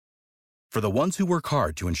For the ones who work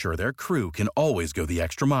hard to ensure their crew can always go the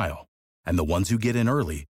extra mile, and the ones who get in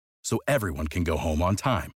early so everyone can go home on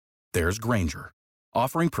time, there's Grainger,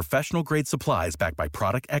 offering professional-grade supplies backed by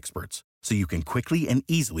product experts so you can quickly and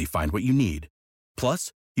easily find what you need.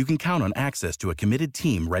 Plus, you can count on access to a committed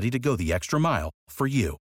team ready to go the extra mile for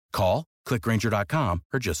you. Call, click Grainger.com,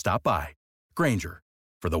 or just stop by. Grainger,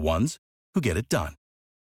 for the ones who get it done.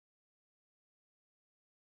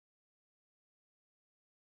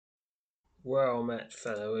 Well met,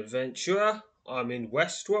 fellow adventurer. I'm in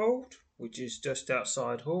Westwold, which is just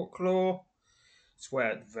outside Hawklaw. It's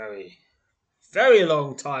where at the very, very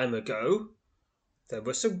long time ago there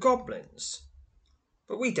were some goblins.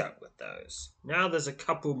 But we dealt with those. Now there's a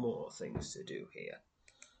couple more things to do here.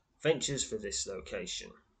 Ventures for this location.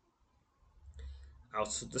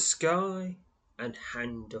 Out of the Sky and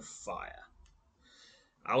Hand of Fire.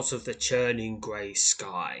 Out of the churning grey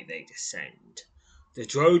sky they descend, the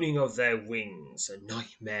droning of their wings a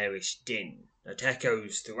nightmarish din that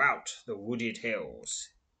echoes throughout the wooded hills.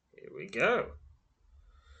 Here we go.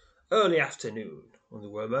 Early afternoon on the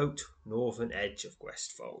remote northern edge of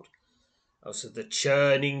Westfold. Out of the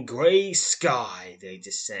churning grey sky they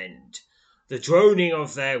descend, the droning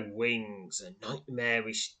of their wings a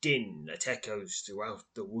nightmarish din that echoes throughout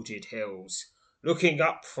the wooded hills. Looking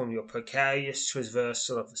up from your precarious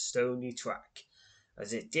traversal of the stony track,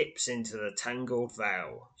 as it dips into the tangled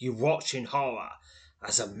vale, you watch in horror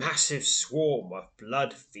as a massive swarm of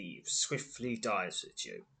blood thieves swiftly dives at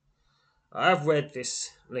you. I have read this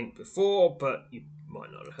link before, but you might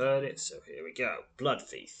not have heard it, so here we go. Blood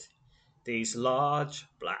thief. These large,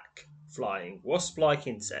 black, flying, wasp-like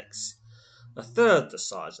insects, a third the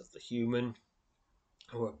size of the human,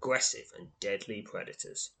 are aggressive and deadly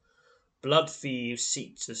predators. Blood thieves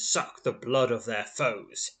seek to suck the blood of their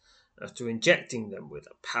foes, after injecting them with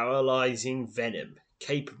a paralyzing venom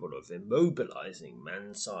capable of immobilizing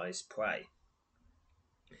man-sized prey.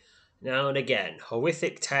 Now and again,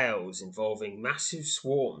 horrific tales involving massive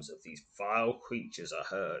swarms of these vile creatures are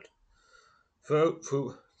heard.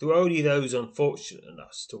 Through only those unfortunate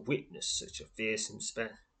enough to witness such a fearsome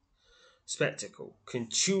spectacle can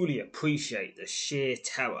truly appreciate the sheer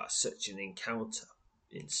terror such an encounter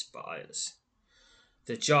inspires.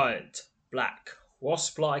 The giant, black,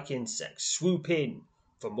 wasp-like insects swoop in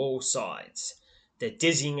from all sides, their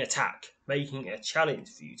dizzying attack making it a challenge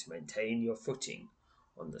for you to maintain your footing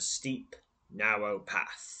on the steep, narrow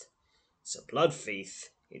path. It's a blood thief.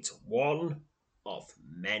 It's one of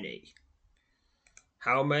many.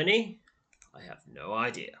 How many? I have no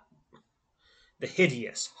idea. The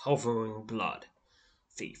hideous, hovering blood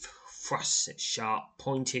thief thrusts its sharp,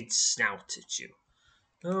 pointed snout at you.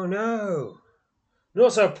 Oh no,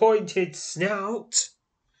 not a pointed snout!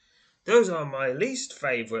 Those are my least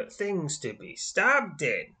favourite things to be stabbed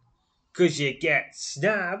in, 'cause you get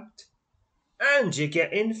stabbed and you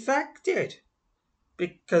get infected,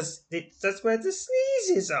 because that's where the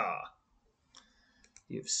sneezes are.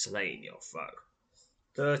 You've slain your foe.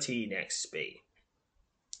 13 XP.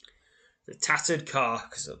 The tattered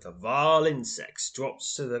carcass of the vile insects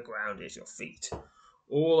drops to the ground at your feet.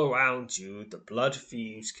 All around you, the blood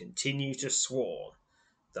thieves continue to swarm,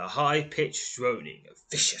 the high-pitched droning of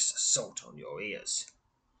vicious assault on your ears.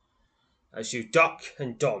 As you duck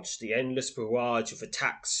and dodge the endless barrage of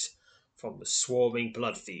attacks from the swarming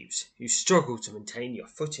blood thieves, you struggle to maintain your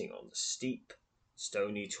footing on the steep,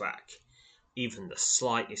 stony track. Even the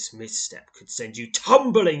slightest misstep could send you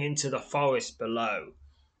tumbling into the forest below.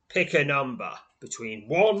 Pick a number between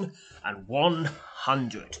 1 and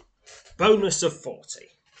 100. Bonus of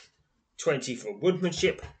 40. 20 from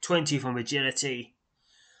woodmanship, 20 from agility.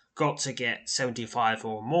 Got to get 75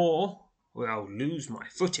 or more, or I'll lose my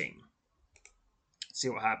footing. See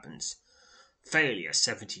what happens. Failure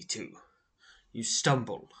 72. You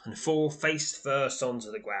stumble and fall face first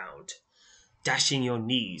onto the ground, dashing your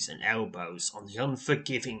knees and elbows on the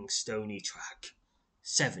unforgiving stony track.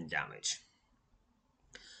 7 damage.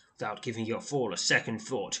 Without giving your fall a second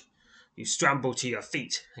thought, you scramble to your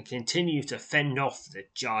feet and continue to fend off the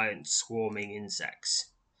giant swarming insects.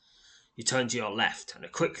 You turn to your left and are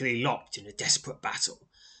quickly locked in a desperate battle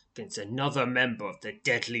against another member of the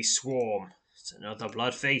deadly swarm. It's another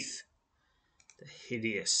blood thief. The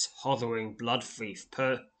hideous, hovering blood thief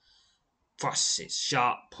thrusts its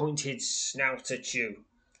sharp, pointed snout at you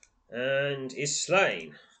and is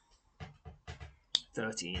slain.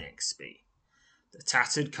 13 XP. The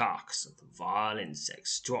tattered carcass of the vile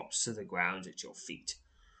insects drops to the ground at your feet.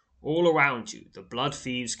 All around you, the blood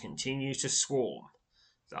thieves continue to swarm,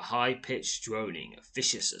 the high-pitched droning of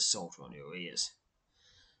vicious assault on your ears.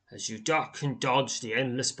 as you duck and dodge the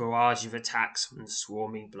endless barrage of attacks from the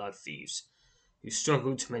swarming blood thieves, who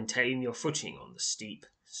struggle to maintain your footing on the steep,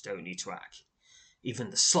 stony track. Even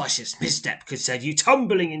the slightest misstep could send you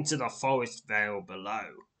tumbling into the forest vale below.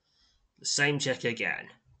 The same check again.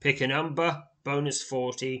 Pick a number, bonus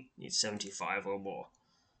 40, need 75 or more.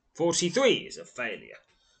 43 is a failure.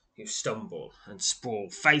 You stumble and sprawl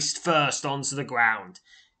face first onto the ground,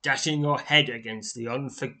 dashing your head against the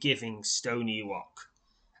unforgiving stony rock.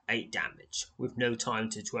 8 damage, with no time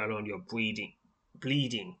to dwell on your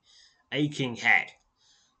bleeding, aching head.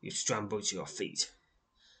 You scramble to your feet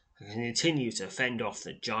and continue to fend off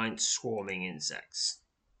the giant swarming insects.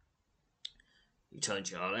 You turn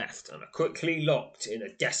to your left and are quickly locked in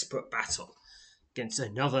a desperate battle against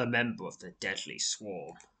another member of the deadly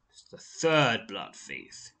swarm. It's the third blood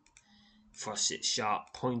thief. Thrusts its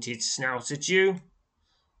sharp pointed snout at you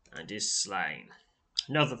and is slain.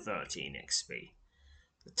 Another 13 XP.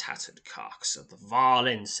 The tattered carcass of the vile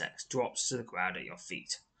insect drops to the ground at your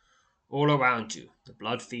feet. All around you, the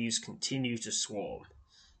blood thieves continue to swarm,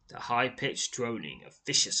 their high-pitched droning of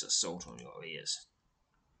vicious assault on your ears.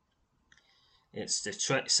 It's the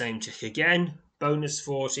same check again, bonus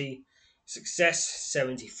 40, success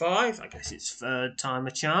 75, I guess it's third time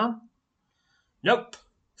a charm. Nope,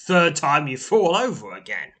 third time you fall over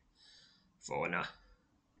again. For another.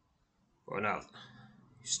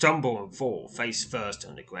 You stumble and fall face first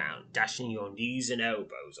on the ground, dashing your knees and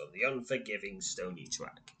elbows on the unforgiving stony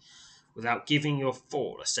track. Without giving your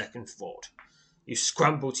fall a second thought, you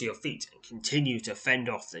scramble to your feet and continue to fend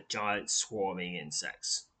off the giant swarming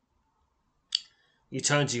insects. You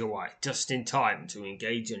turn to your right just in time to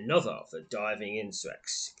engage another of the diving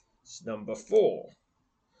insects. It's number 4.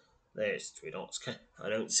 There's Twinotska. I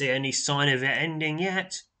don't see any sign of it ending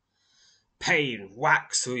yet. Pain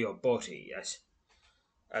whacks through your body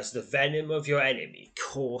as the venom of your enemy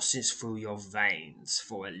courses through your veins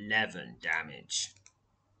for 11 damage.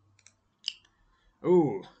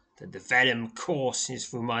 Ooh, then the venom courses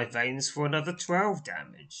through my veins for another 12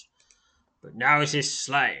 damage. But now it is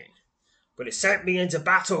slain. But it sent me into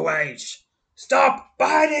battle rage. Stop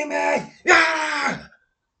biting me! Ah!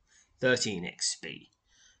 13 XP.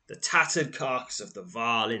 The tattered carcass of the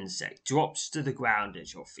vile insect drops to the ground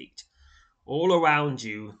at your feet. All around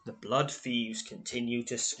you, the blood thieves continue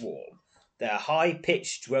to swarm, their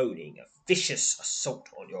high-pitched droning a vicious assault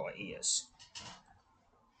on your ears.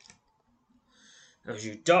 As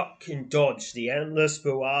you duck and dodge the endless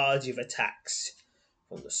barrage of attacks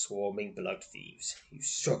from the swarming blood thieves, you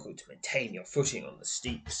struggle to maintain your footing on the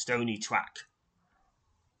steep, stony track.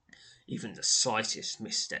 Even the slightest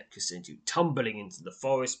misstep could send you tumbling into the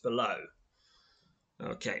forest below.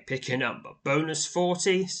 Okay, pick a number. Bonus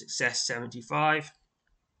 40, success 75.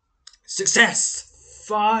 Success!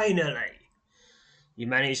 Finally! You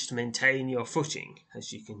manage to maintain your footing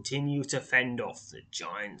as you continue to fend off the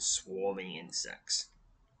giant swarming insects.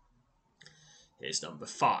 Here's number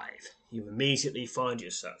 5. You immediately find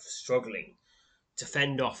yourself struggling to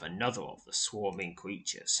fend off another of the swarming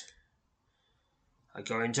creatures. I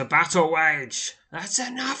go into battle rage. That's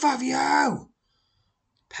enough of you!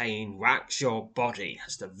 Pain racks your body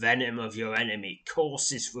as the venom of your enemy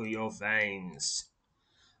courses through your veins.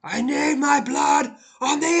 I need my blood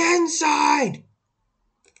on the inside!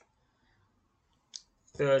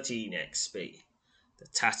 13 XP. The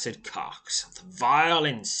tattered carcass of the vile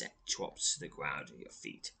insect drops to the ground at your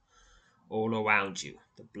feet. All around you,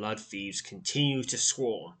 the blood thieves continue to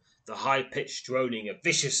swarm, the high-pitched droning a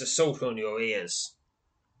vicious assault on your ears.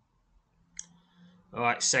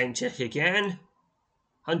 Alright, same check again.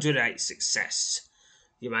 108 success.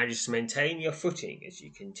 You manage to maintain your footing as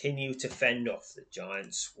you continue to fend off the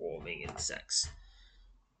giant swarming insects.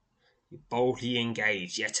 You boldly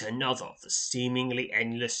engage yet another of the seemingly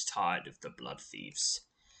endless tide of the blood thieves.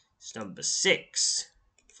 It's number 6.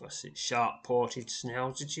 Thrusts its sharp ported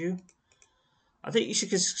snout at you. I think you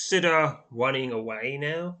should consider running away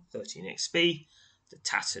now. 13 XP. The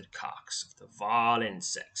tattered carcass of the vile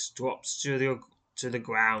insects drops to the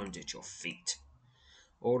ground at your feet.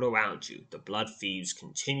 All around you, the blood thieves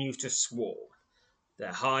continue to swarm,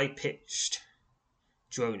 their high-pitched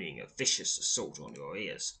droning a vicious assault on your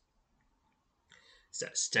ears. It's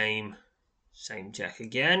that same check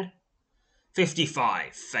again.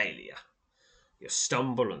 55, failure. You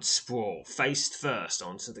stumble and sprawl face first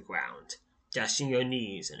onto the ground, dashing your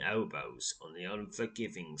knees and elbows on the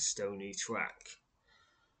unforgiving stony track.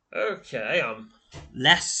 Okay, I'm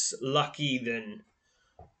less lucky than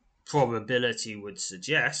probability would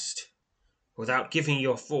suggest. Without giving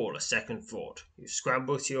your fall a second thought, you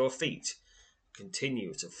scramble to your feet and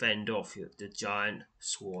continue to fend off the giant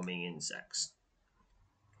swarming insects.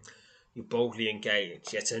 You boldly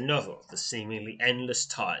engage yet another of the seemingly endless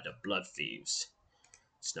tide of blood thieves.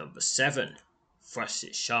 It's number 7. Thrusts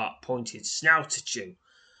its sharp pointed snout at you.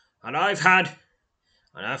 And I've had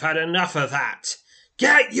enough of that.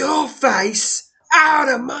 Get your face out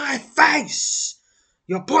of my face!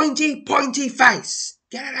 Your pointy face!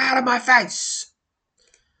 Get it out of my face!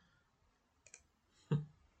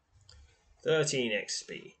 13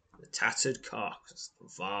 XP. The tattered carcass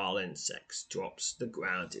of vile insects drops to the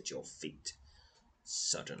ground at your feet.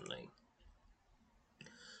 Suddenly.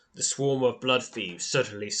 The swarm of blood thieves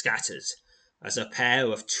suddenly scatters as a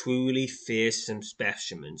pair of truly fearsome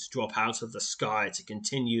specimens drop out of the sky to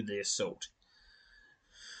continue the assault.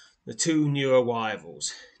 The 2 new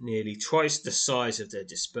arrivals, nearly twice the size of their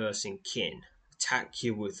dispersing kin, attack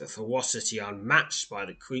you with a ferocity unmatched by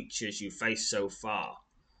the creatures you faced so far.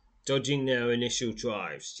 Dodging their initial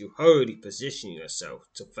drives, you hurriedly position yourself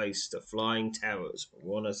to face the flying terrors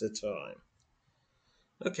one at a time.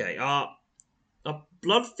 Okay, are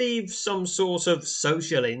blood thieves some sort of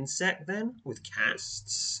social insect then, with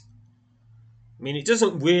castes? I mean, it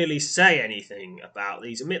doesn't really say anything about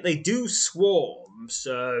these. I mean, they do swarm,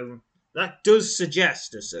 so that does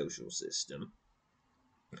suggest a social system.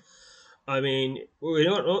 I mean, we're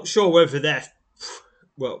not sure whether they're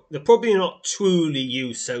probably not truly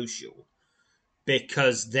eusocial,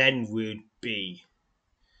 because then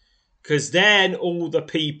all the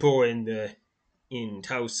people in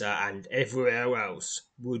Tulsa and everywhere else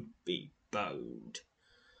would be boned.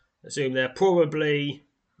 I assume they're probably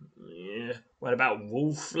what about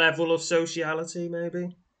wolf level of sociality,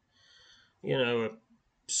 maybe? A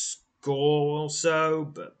score or so,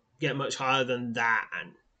 but get much higher than that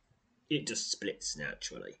and it just splits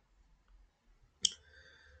naturally.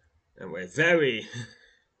 And we're very...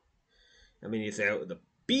 I mean, if they're at the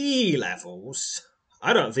B levels,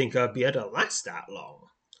 I don't think I'd be able to last that long.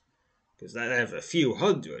 Because they have a few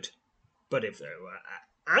hundred. But if they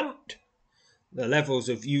were at ant, the levels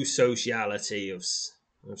of eusociality of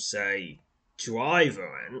say,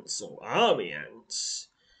 driver ants or army ants,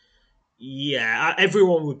 yeah,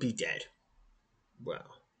 everyone would be dead.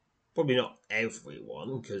 Well, probably not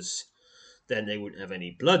everyone, because then they wouldn't have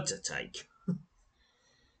any blood to take.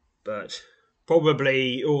 But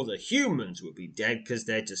probably all the humans would be dead because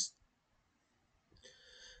they're just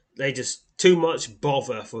too much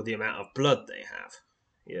bother for the amount of blood they have.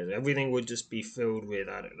 Everything would just be filled with,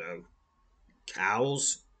 I don't know,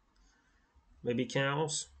 cows? Maybe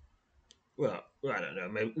cows? Well, I don't know.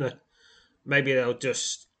 Maybe it'll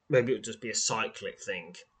just be a cyclic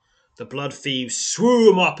thing. The blood thieves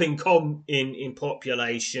swarm up in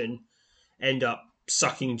population, end up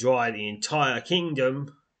sucking dry the entire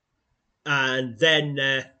kingdom, and then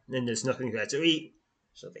there's nothing there to eat,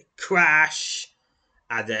 so they crash,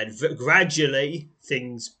 and then gradually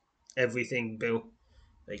they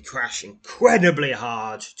crash incredibly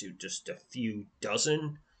hard to just a few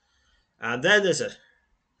dozen, and then there's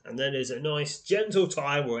a nice gentle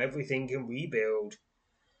time where everything can rebuild,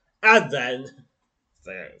 and then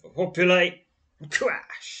they overpopulate and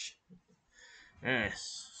crash.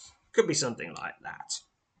 Yes, could be something like that.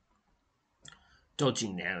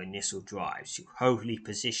 Dodging their initial drives, you hurriedly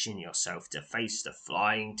position yourself to face the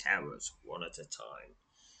flying terrors one at a time.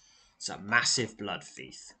 It's a massive blood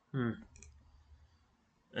thief.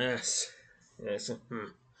 Yes.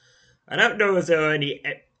 I don't know if there are any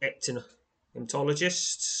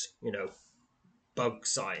entomologists, bug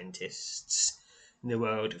scientists in the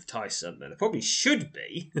world of Tyson. There probably should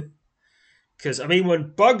be. Because, I mean,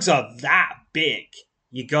 when bugs are that big,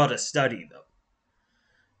 you gotta study them.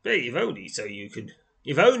 But if only so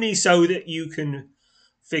that you can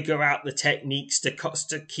figure out the techniques to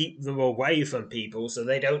keep them away from people so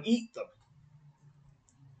they don't eat them.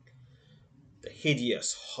 The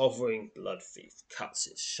hideous, hovering blood thief thrusts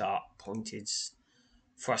its sharp, pointed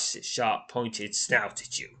snout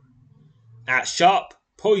at you. Sharp,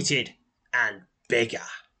 pointed, and bigger.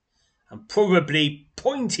 And probably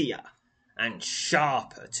pointier and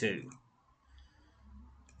sharper too.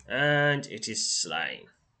 And it is slain.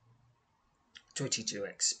 22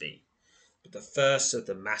 XP. But the first of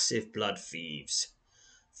the massive blood thieves,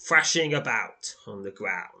 thrashing about on the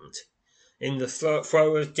ground. In the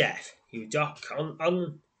throe of death, you duck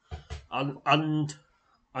under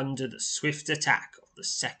the swift attack of the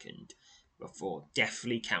second before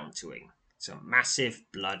deftly countering some massive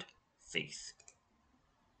blood thief.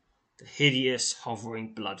 The hideous,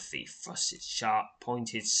 hovering blood thief thrusts its sharp,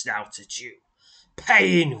 pointed snout at you.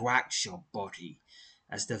 Pain racks your body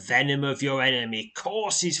as the venom of your enemy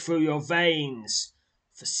courses through your veins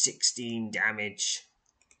for 16 damage.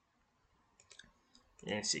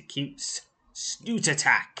 Yes, it keeps snoot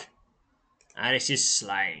attack. and it is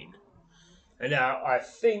slain. And now I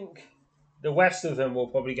think the rest of them will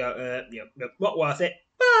probably go, not worth it.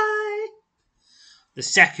 Bye! The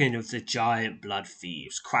second of the giant blood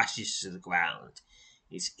thieves crashes to the ground,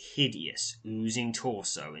 its hideous, oozing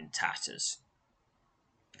torso in tatters.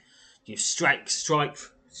 You step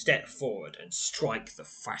forward and strike the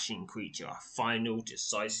thrashing creature a final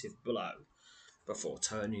decisive blow before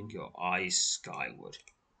turning your eyes skyward.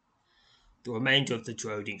 The remainder of the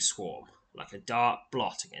droning swarm, like a dark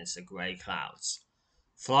blot against the grey clouds,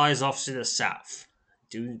 flies off to the south,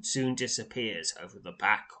 and soon disappears over the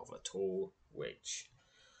back of a tall ridge.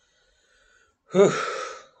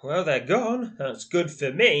 Well, they're gone. That's good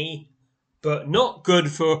for me, but not good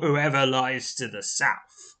for whoever lies to the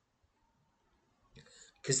south.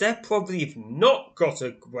 Because they've probably not got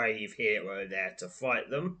a brave hero there to fight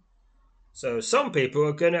them. So some people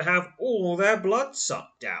are going to have all their blood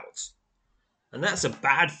sucked out. And that's a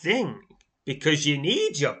bad thing, because you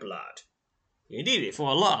need your blood. You need it for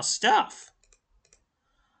a lot of stuff.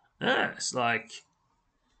 It's like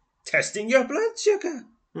testing your blood sugar.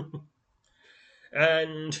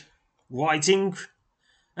 and writing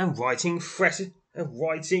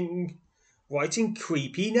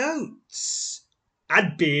creepy notes.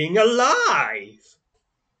 And being alive.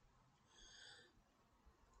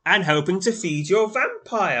 And hoping to feed your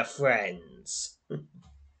vampire friends.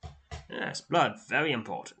 Yes, blood, very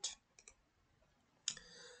important.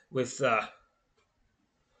 With the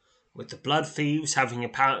blood thieves having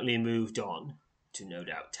apparently moved on, to no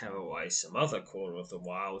doubt terrorize some other corner of the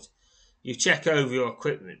wild, you check over your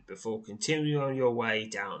equipment before continuing on your way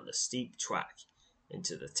down the steep track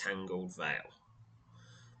into the tangled vale.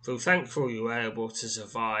 Though thankful you were able to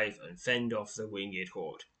survive and fend off the winged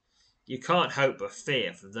horde, you can't hope but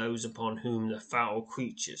fear for those upon whom the foul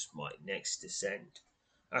creatures might next descend.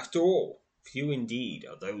 After all, few indeed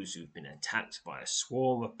are those who've been attacked by a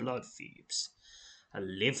swarm of blood thieves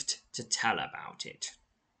and lived to tell about it.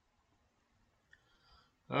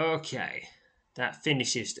 Okay, that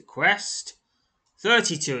finishes the quest.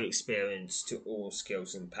 32 experience to all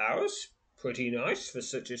skills and powers. Pretty nice for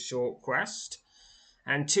such a short quest.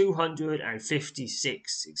 And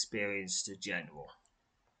 256 experience to general.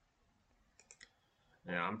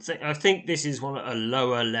 Now, I think this is one a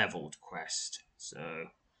lower leveled quest. So,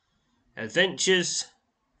 adventures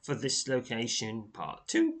for this location, part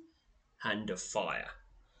 2, Hand of Fire.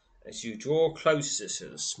 As you draw closer to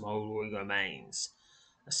the smouldering remains,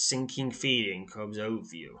 a sinking feeling comes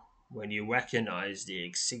over you when you recognize the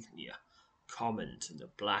insignia common to the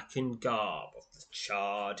blackened garb of the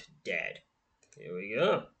charred dead. Here we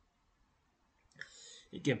go.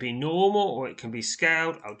 It can be normal or it can be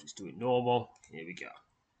scaled. I'll just do it normal. Here we go.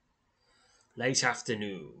 Late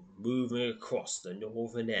afternoon, moving across the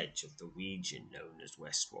northern edge of the region known as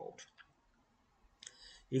Westwold.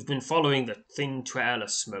 You've been following the thin trail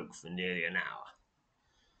of smoke for nearly an hour.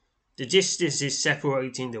 The distances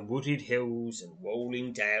separating the wooded hills and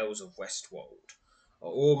rolling dales of Westwold are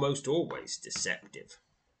almost always deceptive,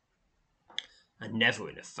 and never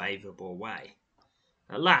in a favourable way.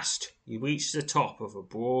 At last, you reach the top of a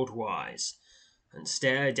broad rise and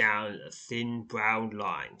stare down at a thin brown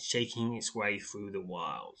line shaking its way through the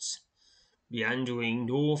wilds, meandering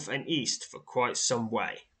north and east for quite some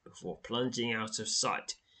way before plunging out of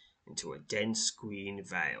sight into a dense green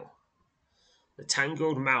vale, the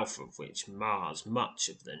tangled mouth of which mars much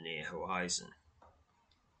of the near horizon.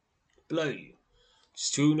 Below you,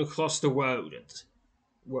 strewn across the road at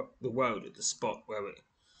the spot where it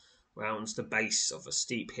rounds the base of a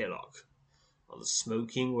steep hillock, are the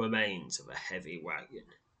smoking remains of a heavy wagon.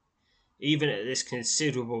 Even at this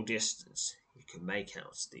considerable distance, you can make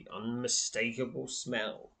out the unmistakable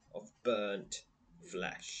smell of burnt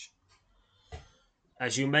flesh.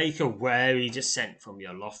 As you make a wary descent from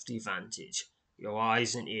your lofty vantage, your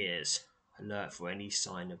eyes and ears alert for any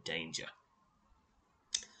sign of danger.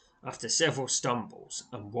 After several stumbles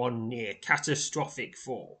and one near catastrophic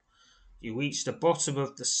fall, you reach the bottom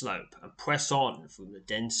of the slope and press on through the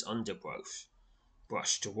dense undergrowth,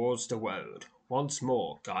 brush towards the road, once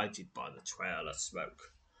more guided by the trail of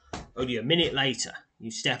smoke. Only a minute later,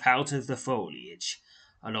 you step out of the foliage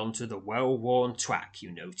and onto the well-worn track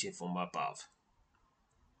you noted from above.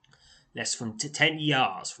 Less than 10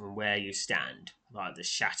 yards from where you stand lie the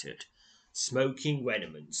shattered, smoking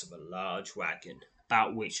remnants of a large wagon,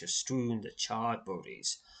 about which are strewn the charred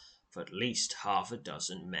bodies of at least half a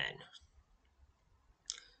dozen men.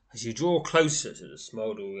 As you draw closer to the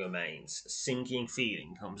smouldering remains, a sinking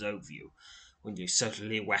feeling comes over you when you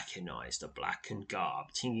suddenly recognize the blackened garb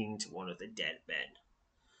clinging to one of the dead men.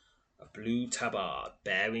 A blue tabard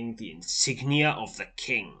bearing the insignia of the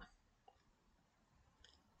king.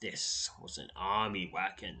 This was an army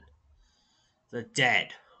wagon. The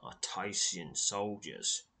dead are Tysian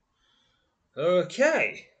soldiers.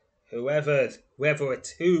 Okay, who or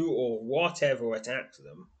whatever attacked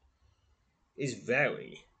them is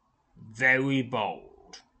very, very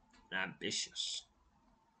bold and ambitious.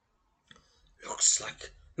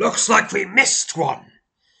 Looks like we missed one,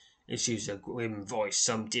 issues a grim voice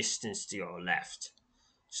some distance to your left.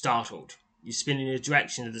 Startled, you spin in the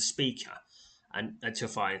direction of the speaker and to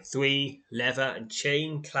find 3 leather and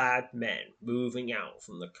chain-clad men moving out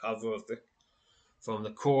from the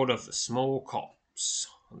corner of the small copse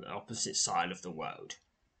on the opposite side of the road.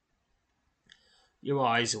 Your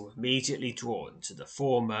eyes are immediately drawn to the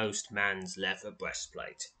foremost man's leather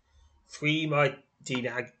breastplate. 3 mighty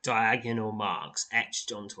diagonal marks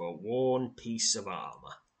etched onto a worn piece of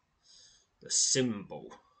armour. The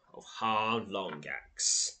symbol of Harn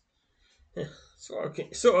Longaxe. Sort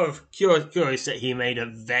of curious that he made a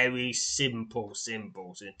very simple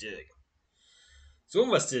symbol to do. It's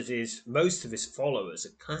almost as if most of his followers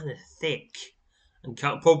are kind of thick and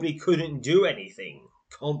probably couldn't do anything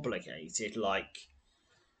complicated like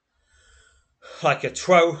a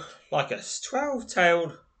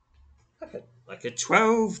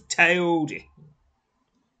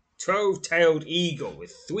 12-tailed eagle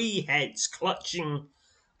with 3 heads clutching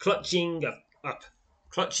a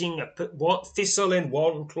thistle in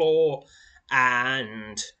one claw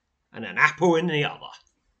and an apple in the other.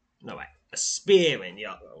 No, wait, a spear in the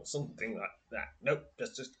other, or something like that. Nope,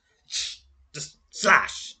 just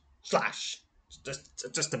slash,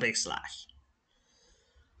 just a big slash.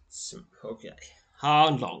 Okay,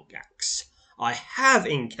 Harn Longaxe. I have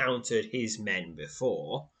encountered his men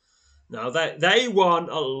before. Now, they won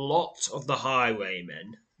a lot of the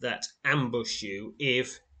highwaymen that ambush you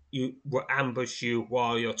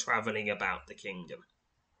while you're travelling about the kingdom.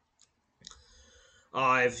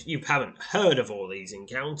 You haven't heard of all these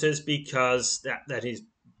encounters because that is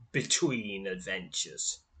between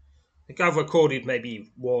adventures. I think I've recorded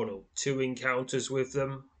maybe 1 or 2 encounters with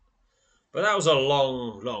them, but that was a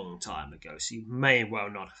long, long time ago, so you may well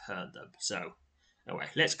not have heard them. So, anyway,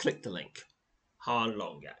 let's click the link. Harn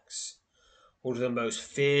Longaxe, one of the most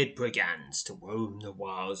feared brigands to roam the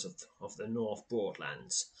wilds of the North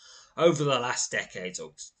Broadlands over the last decade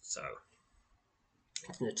or so.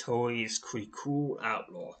 The notorious cruel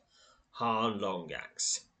outlaw, Harn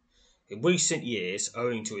Longaxe. In recent years,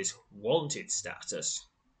 owing to his wanted status,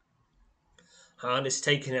 Harn is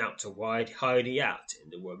taken out to hiding out in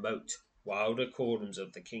the remote, wilder corners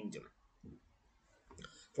of the kingdom.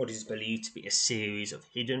 What is believed to be a series of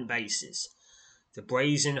hidden bases, the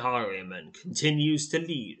brazen highwayman continues to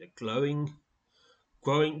lead a growing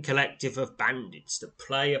collective of bandits that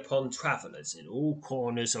prey upon travellers in all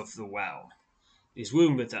corners of the realm. It is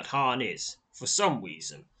rumoured that Harn is, for some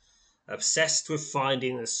reason, obsessed with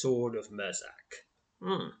finding the sword of Merzak.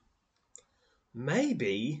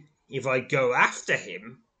 Maybe if I go after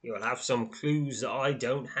him, he'll have some clues that I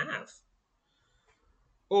don't have.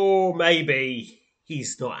 Or maybe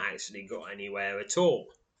he's not actually got anywhere at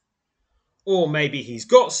all. Or maybe he's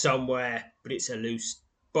got somewhere, but it's a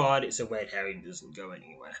red herring, doesn't go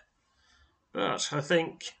anywhere. But I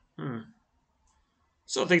think,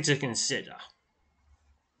 something to consider.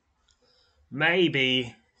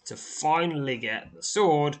 Maybe to finally get the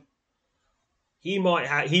sword, he might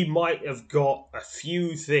have got a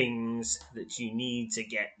few things that you need to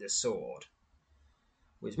get the sword,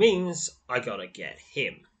 which means I gotta get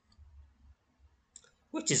him.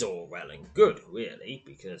 Which is all well and good, really,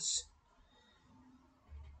 because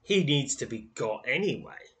he needs to be got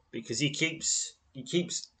anyway, because he keeps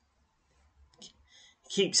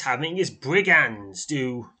having his brigands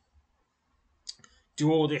do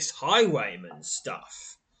all this highwayman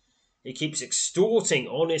stuff. He keeps extorting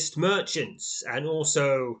honest merchants and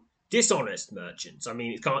also dishonest merchants. I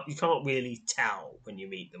mean, you can't really tell when you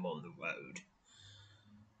meet them on the road.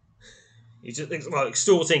 He's just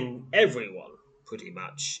extorting everyone pretty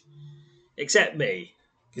much, except me,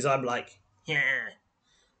 because I'm like, yeah.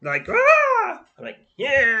 Like, ah! I'm like,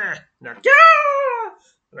 yeah! Like, yeah!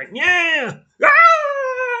 I'm like, yeah!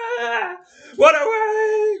 Ah! Run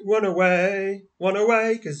away,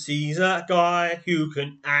 because he's a guy who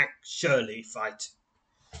can actually fight.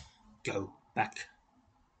 Go back.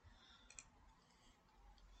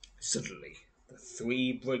 Suddenly, the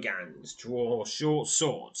 3 brigands draw short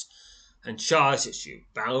swords and charge at you,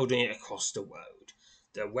 bounding across the road,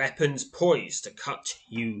 their weapons poised to cut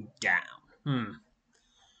you down.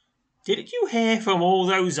 Didn't you hear from all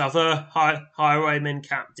those other highwaymen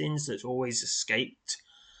captains that always escaped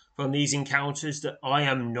from these encounters that I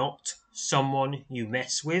am not someone you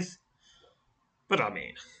mess with? But I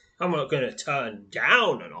mean, I'm not going to turn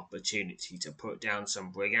down an opportunity to put down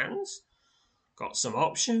some brigands. Got some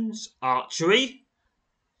options: archery,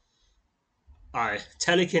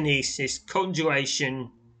 telekinesis,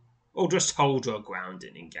 conjuration, or just hold your ground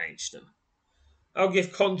and engage them. I'll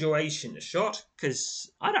give conjuration a shot,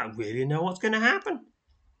 because I don't really know what's going to happen.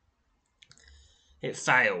 It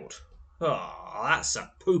failed. Oh, that's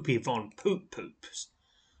a poopy von poop poops.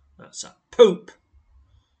 That's a poop.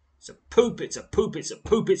 It's a poop, it's a poop, it's a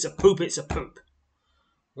poop, it's a poop, it's a poop.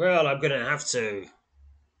 Well, I'm going to have to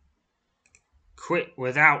quit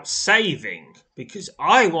without saving, because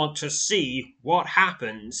I want to see what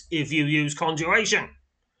happens if you use conjuration.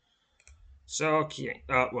 So, okay.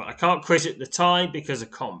 Well, I can't quit at the time because a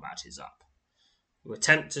combat is up. You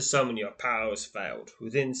attempt to summon your power has failed.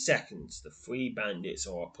 Within seconds, the 3 bandits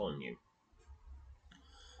are upon you,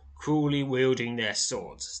 cruelly wielding their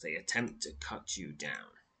swords as they attempt to cut you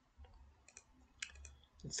down.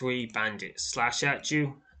 The 3 bandits slash at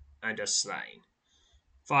you and are slain.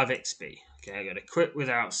 5 XP. Okay, I gotta quit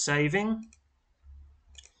without saving.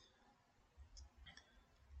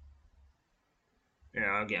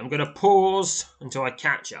 Yeah, I'm gonna pause until I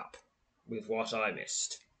catch up with what I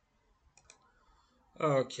missed.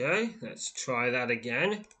 Okay, let's try that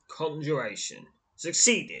again. Conjuration.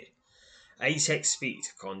 Succeeded. 8 XP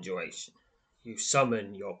to conjuration. You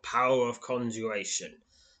summon your power of conjuration.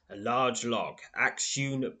 A large log, axe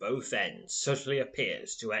hewn at both ends, suddenly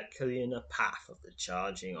appears directly in the path of the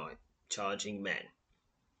charging men.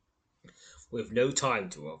 With no time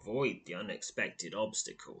to avoid the unexpected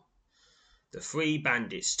obstacle, the 3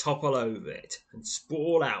 bandits topple over it and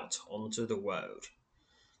sprawl out onto the road.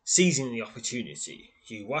 Seizing the opportunity,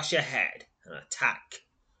 you rush ahead and attack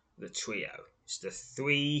the trio as the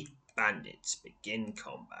 3 bandits begin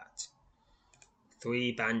combat.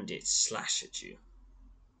 3 bandits slash at you.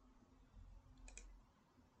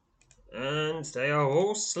 And they are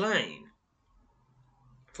all slain.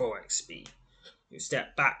 4 XP. You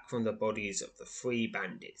step back from the bodies of the 3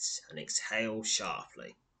 bandits and exhale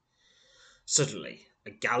sharply. Suddenly,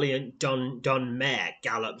 a gallant dun mare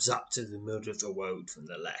gallops up to the middle of the road from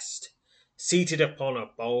the left. Seated upon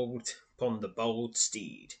the bold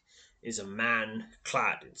steed is a man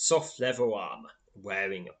clad in soft leather armor,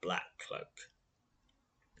 wearing a black cloak.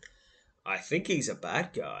 I think he's a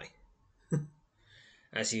bad guy.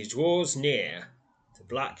 As he draws near, the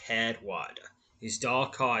black-haired rider, his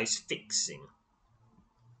dark eyes fixed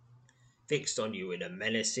on you in a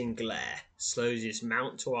menacing glare, slows his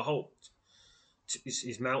mount to a halt,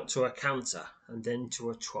 his mount to a canter, and then to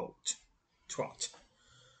a trot.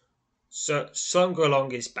 So, slung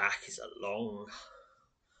along his back is a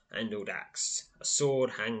long-handled axe. A sword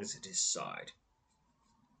hangs at his side.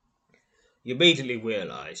 You immediately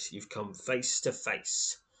realise you've come face to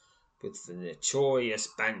face with the notorious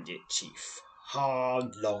bandit chief,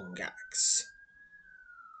 Hard Longaxe.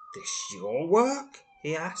 "This your work?"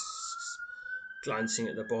 he asks, glancing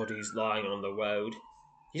at the bodies lying on the road.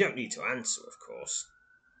 You don't need to answer, of course.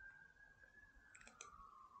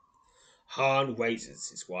 Han raises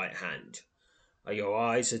his right hand, and your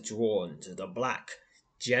eyes are drawn to the black,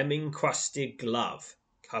 gem-encrusted glove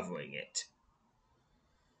covering it.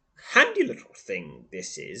 "Handy little thing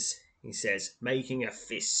this is," he says, making a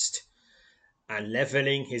fist and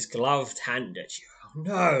levelling his gloved hand at you. "Oh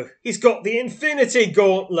no, he's got the Infinity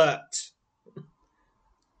Gauntlet!"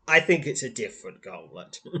 I think it's a different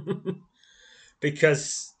gauntlet.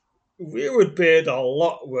 Because we would be in a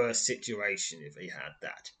lot worse situation if he had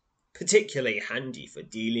that. Particularly handy for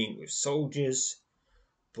dealing with soldiers,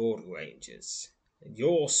 border rangers, and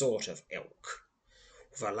your sort of ilk.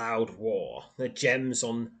 With a loud roar, the gems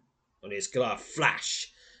on his glove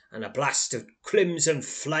flash, and a blast of crimson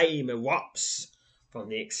flame erupts from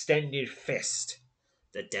the extended fist.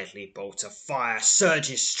 The deadly bolt of fire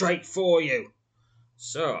surges straight for you.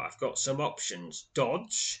 So I've got some options.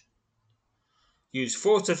 Dodge, use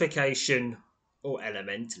fortification, or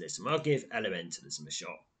elementalism. I'll give elementalism a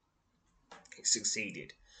shot. It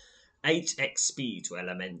succeeded. 8 XP to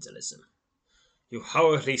elementalism. You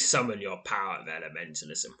hurriedly summon your power of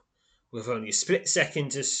elementalism. With only a split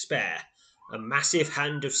second to spare, a massive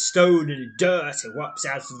hand of stone and dirt erupts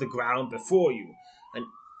out of the ground before you and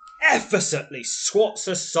effortlessly swats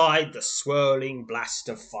aside the swirling blast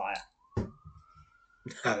of fire.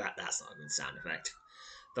 That's not a good sound effect.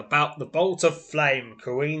 The bolt of flame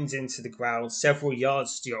careens into the ground several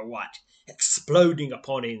yards to your right, exploding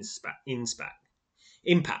upon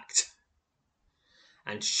impact,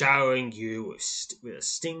 and showering you with a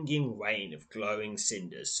stinging rain of glowing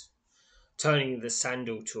cinders. Turning the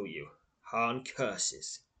sandal to you, Han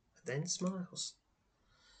curses, and then smiles.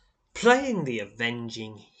 Playing the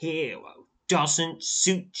avenging hero doesn't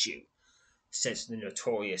suit you, says the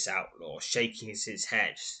notorious outlaw, shaking his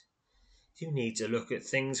head. You need to look at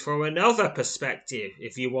things from another perspective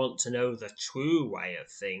if you want to know the true way of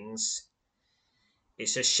things.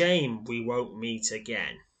 It's a shame we won't meet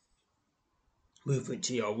again. Movement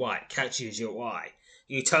to your right catches your eye.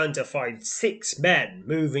 You turn to find 6 men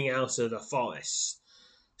moving out of the forest,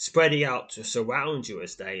 spreading out to surround you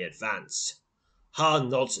as they advance. Hahn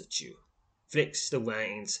nods at you, flicks the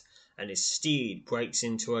reins, and his steed breaks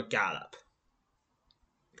into a gallop,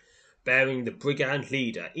 bearing the brigand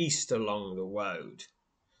leader east along the road.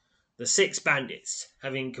 The 6 bandits,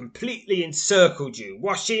 having completely encircled you,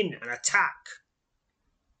 rush in and attack.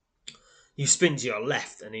 You spin to your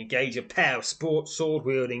left and engage a pair of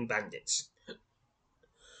sword-wielding bandits.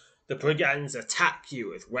 The brigands attack you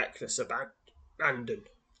with reckless abandon.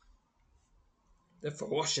 The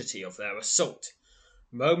ferocity of their assault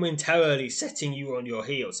momentarily setting you on your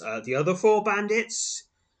heels. The other 4 bandits,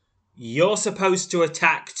 you're supposed to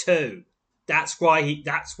attack too. That's why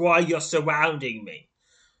you're surrounding me,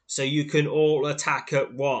 so you can all attack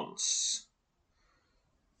at once.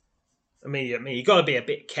 I mean, you got to be a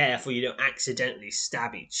bit careful you don't accidentally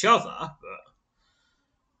stab each other,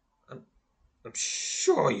 but I'm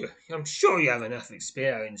sure you have enough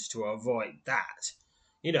experience to avoid that.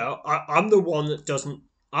 You know, I'm the one that doesn't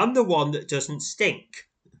stink.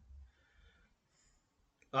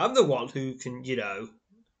 I'm the one who can,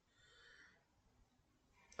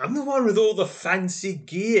 I'm the one with all the fancy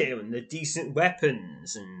gear and the decent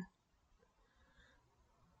weapons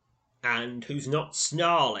and who's not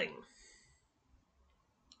snarling.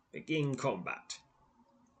 Begin combat.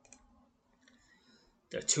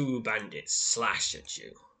 The 2 bandits slash at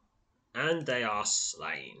you, and they are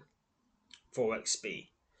slain. 4 XP.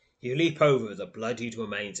 You leap over the bloodied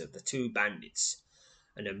remains of the 2 bandits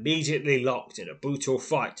and immediately locked in a brutal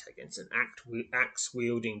fight against an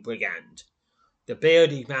axe-wielding brigand. The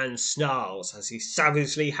bearded man snarls as he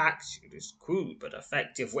savagely hacks you with his crude but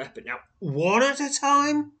effective weapon. Now, one at a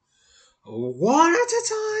time? One at a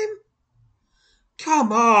time?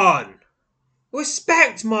 Come on!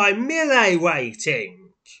 Respect my melee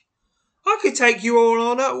rating! I could take you all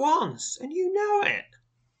on at once, and you know it.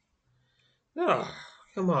 Oh,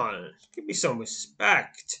 come on, give me some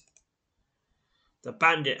respect. The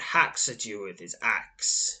bandit hacks at you with his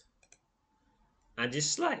axe and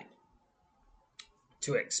is slain.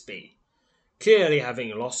 2 XP. Clearly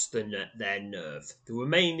having lost their nerve,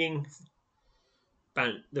 the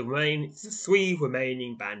 3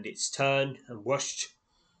 remaining bandits turn and rush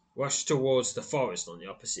towards the forest on the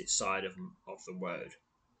opposite side of the road.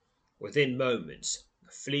 Within moments,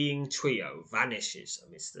 the fleeing trio vanishes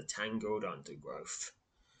amidst the tangled undergrowth.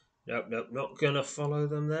 Nope, not gonna follow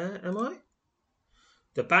them there, am I?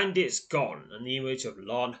 The bandit's gone, and the image of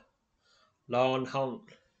Hahn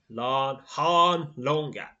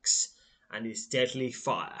Longax and his deadly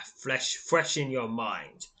fire fresh in your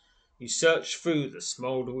mind. You search through the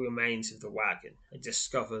smouldering remains of the wagon and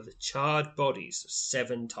discover the charred bodies of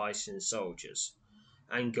 7 Tyson soldiers.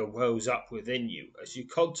 Anger rose up within you as you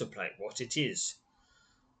contemplate what it is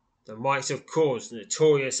that might have caused the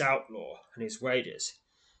notorious outlaw and his raiders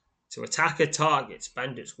to attack a target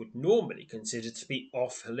bandits would normally consider to be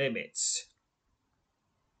off limits.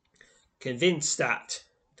 Convinced that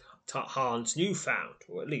Hahn's newfound,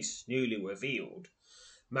 or at least newly revealed,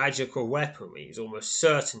 magical weaponry is almost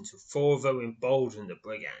certain to further embolden the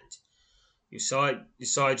brigand, you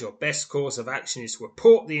decide your best course of action is to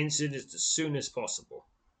report the incident as soon as possible.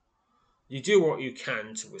 You do what you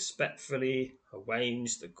can to respectfully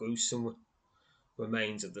arrange the gruesome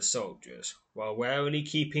remains of the soldiers, while warily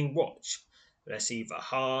keeping watch lest either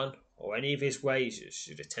Hahn or any of his raiders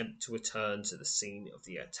should attempt to return to the scene of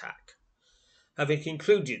the attack. Having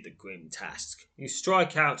concluded the grim task, you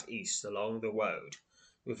strike out east along the road,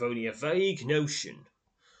 with only a vague notion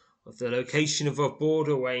of the location of a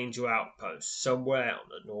border ranger outpost somewhere on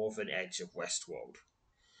the northern edge of Westwold.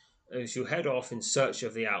 As you head off in search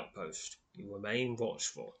of the outpost, you remain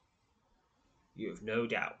watchful. You have no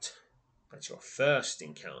doubt that your first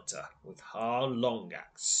encounter with Hahn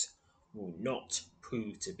Longax will not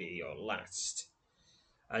prove to be your last.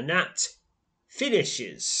 And that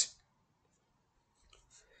finishes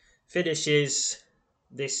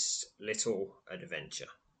this little adventure.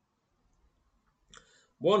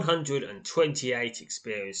 128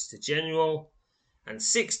 experience to general and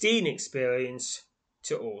 16 experience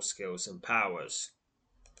to all skills and powers.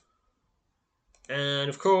 And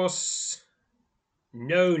of course,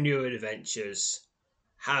 no new adventures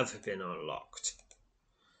have been unlocked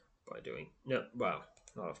by doing... No, well,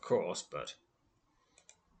 not of course, but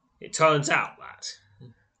It turns out that.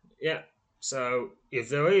 Yeah, so if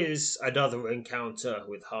there is another encounter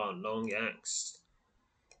with Han Longyax,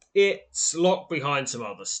 it's locked behind some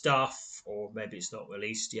other stuff, or maybe it's not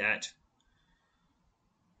released yet.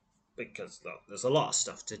 Because, look, there's a lot of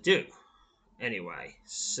stuff to do. Anyway,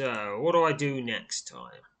 so what do I do next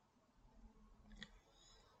time?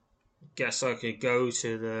 Guess I could go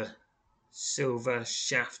to the Silver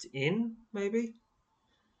Shaft Inn, maybe?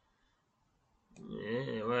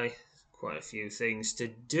 Anyway, quite a few things to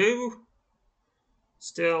do.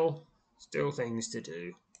 Still things to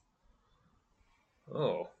do.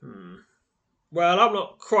 Well, I'm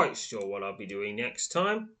not quite sure what I'll be doing next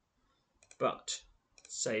time. But,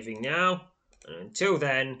 saving now, and until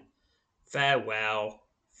then, farewell,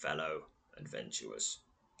 fellow adventurers.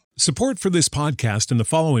 Support for this podcast and the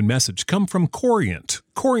following message come from Corient.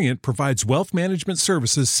 Corient provides wealth management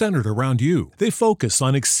services centered around you. They focus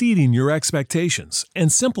on exceeding your expectations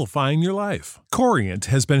and simplifying your life. Corient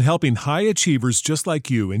has been helping high achievers just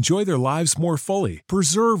like you enjoy their lives more fully,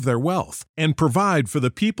 preserve their wealth, and provide for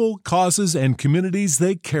the people, causes, and communities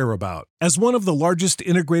they care about. As one of the largest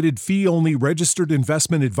integrated fee-only registered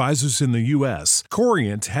investment advisors in the U.S.,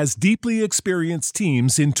 Corient has deeply experienced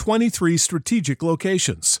teams in 23 strategic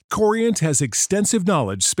locations. Corient has extensive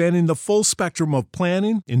knowledge spanning the full spectrum of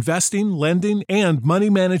planning, investing, lending, and money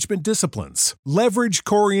management disciplines. Leverage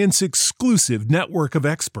Corient's exclusive network of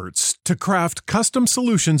experts to craft custom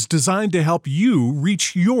solutions designed to help you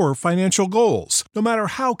reach your financial goals, no matter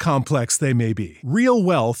how complex they may be. Real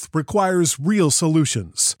wealth requires real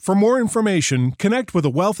solutions. For more information, connect with a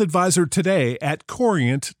wealth advisor today at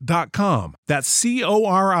Corient.com. That's Corient.com.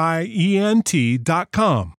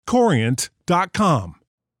 Corient.com.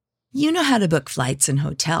 You know how to book flights and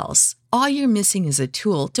hotels. All you're missing is a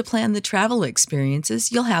tool to plan the travel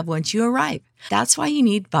experiences you'll have once you arrive. That's why you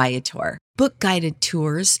need Viator. Book guided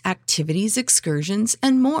tours, activities, excursions,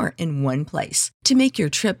 and more in one place to make your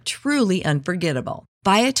trip truly unforgettable.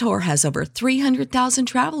 Viator has over 300,000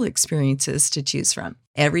 travel experiences to choose from.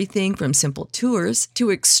 Everything from simple tours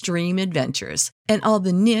to extreme adventures and all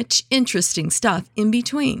the niche, interesting stuff in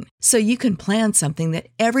between. So you can plan something that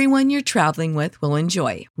everyone you're traveling with will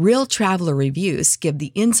enjoy. Real traveler reviews give the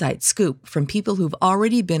inside scoop from people who've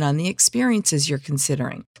already been on the experiences you're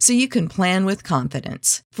considering. So you can plan with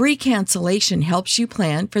confidence. Free cancellation helps you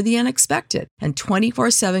plan for the unexpected. And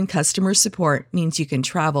 24/7 customer support means you can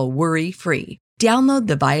travel worry-free. Download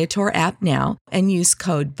the Viator app now and use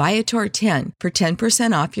code Viator10 for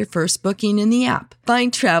 10% off your first booking in the app.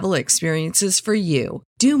 Find travel experiences for you.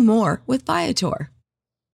 Do more with Viator.